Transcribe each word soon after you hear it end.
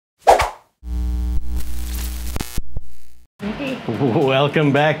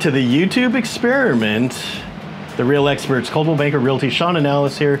Welcome back to the YouTube experiment. The Real Experts, Coldwell Banker Realty, Sean and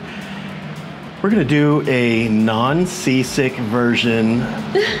Alice here. We're gonna do a non-seasick version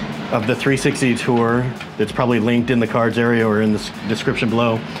of the 360 tour that's probably linked in the cards area or in the description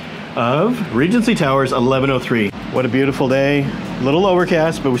below of Regency Towers 1103. What a beautiful day. A little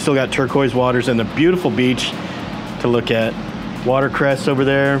overcast, but we still got turquoise waters and a beautiful beach to look at. Watercrest over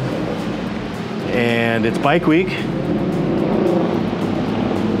there. And it's bike week.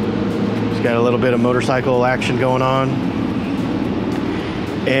 It's got a little bit of motorcycle action going on.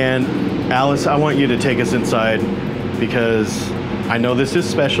 And Alice, I want you to take us inside because I know this is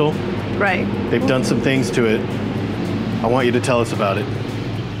special. Right. They've done some things to it. I want you to tell us about it.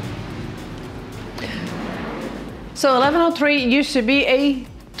 So 1103 used to be a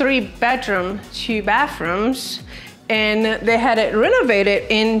 3-bedroom, 2 bathrooms, and they had it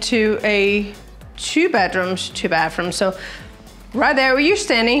renovated into a 2 bedrooms, 2 bathrooms. So right there where you're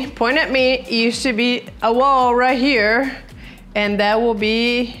standing, point at me, it used to be a wall right here, and there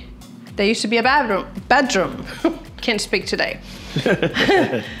used to be a bedroom. Can't speak today.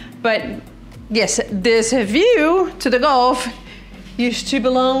 But yes, this view to the Gulf used to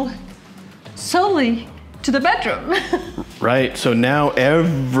belong solely to the bedroom. Right, so now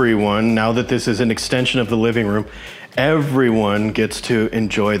everyone, now that this is an extension of the living room, everyone gets to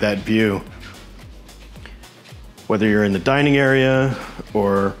enjoy that view. Whether you're in the dining area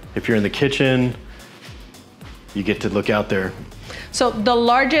or if you're in the kitchen, you get to look out there. So the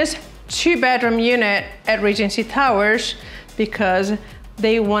largest 2-bedroom unit at Regency Towers, because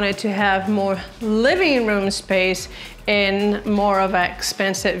they wanted to have more living room space and more of an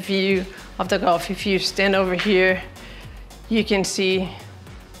expansive view of the Gulf. If you stand over here, you can see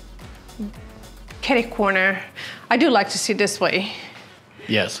kitty corner. I do like to see this way.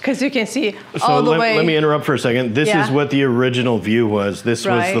 Yes. Because you can see all the way. Let me interrupt for a second. This is what the original view was. This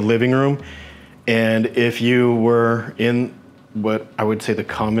was the living room. And if you were in what I would say the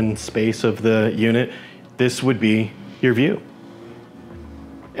common space of the unit, this would be your view.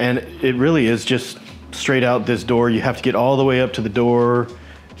 And it really is just straight out this door. You have to get all the way up to the door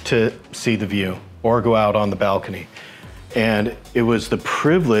to see the view or go out on the balcony. And it was the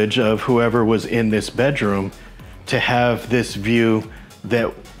privilege of whoever was in this bedroom to have this view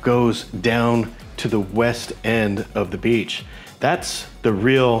that goes down to the west end of the beach. That's the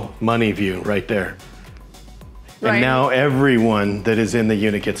real money view right there. Right. And now everyone that is in the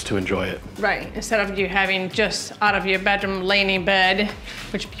unit gets to enjoy it. Right, instead of you having just out of your bedroom laying in bed,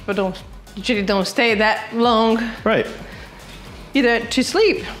 which people usually don't stay that long. Right. Either to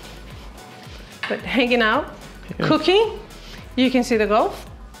sleep, but hanging out, cooking, you can see the Gulf.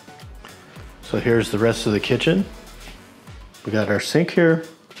 So here's the rest of the kitchen. We got our sink here.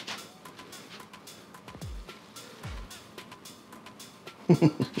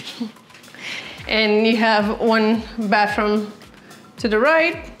 And you have one bathroom to the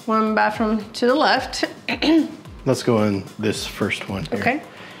right, one bathroom to the left. Let's go in this first one here. Okay.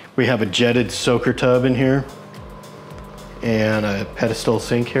 We have a jetted soaker tub in here and a pedestal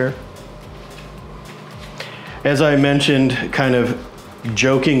sink here. As I mentioned kind of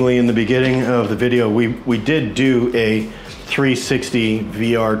jokingly in the beginning of the video, we did do a 360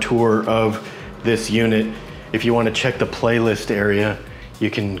 VR tour of this unit. If you want to check the playlist area, you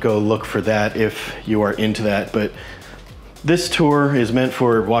can go look for that if you are into that. But this tour is meant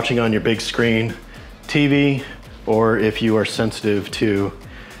for watching on your big screen TV, or if you are sensitive to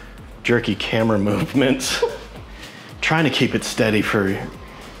jerky camera movements, trying to keep it steady for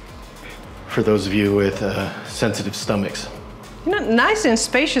those of you with sensitive stomachs. You know, nice and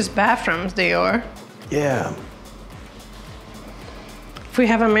spacious bathrooms they are. Yeah. If we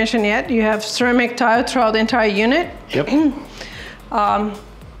haven't mentioned yet, you have ceramic tile throughout the entire unit. Yep.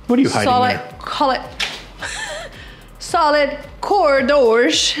 What are you hiding there? Solid core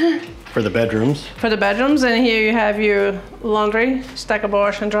doors. For the bedrooms. For the bedrooms, and here you have your laundry, stackable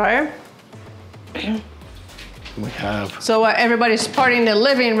wash and dryer. We have. So everybody's partying in the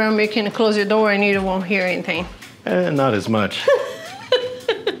living room, you can close your door and you won't hear anything. Not as much.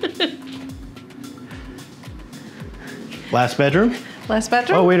 Last bedroom? Last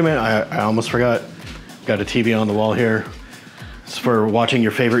bedroom? Oh, wait a minute, I almost forgot. Got a TV on the wall here. It's for watching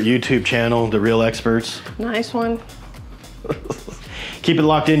your favorite YouTube channel, The Real Experts. Nice one. Keep it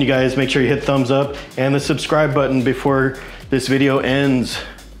locked in, you guys. Make sure you hit thumbs up and the subscribe button before this video ends.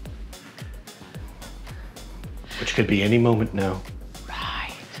 Which could be any moment now.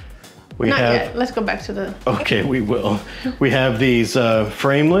 Right. Not yet. Let's go back to the... Okay, we will. We have these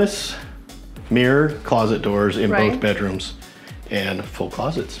frameless mirror closet doors in both bedrooms. and full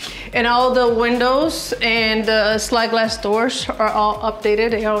closets. And all the windows and the slide glass doors are all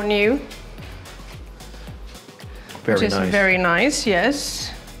updated. They are new. Very nice. Very nice,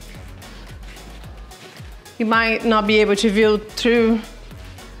 yes. You might not be able to view through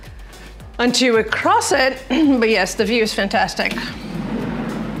until we cross it, but yes, the view is fantastic.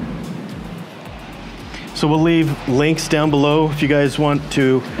 So we'll leave links down below if you guys want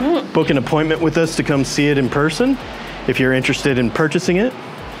to book an appointment with us to come see it in person, if you're interested in purchasing it.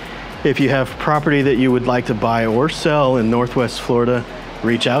 If you have property that you would like to buy or sell in Northwest Florida,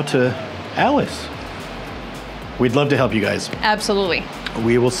 reach out to Alice. We'd love to help you guys. Absolutely.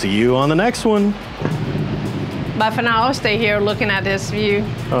 We will see you on the next one. But for now, I'll stay here looking at this view.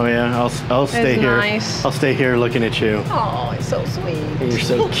 Oh yeah, I'll stay here. Nice. I'll stay here looking at you. Oh, it's so sweet. You're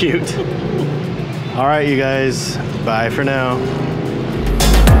so cute. All right, you guys. Bye for now.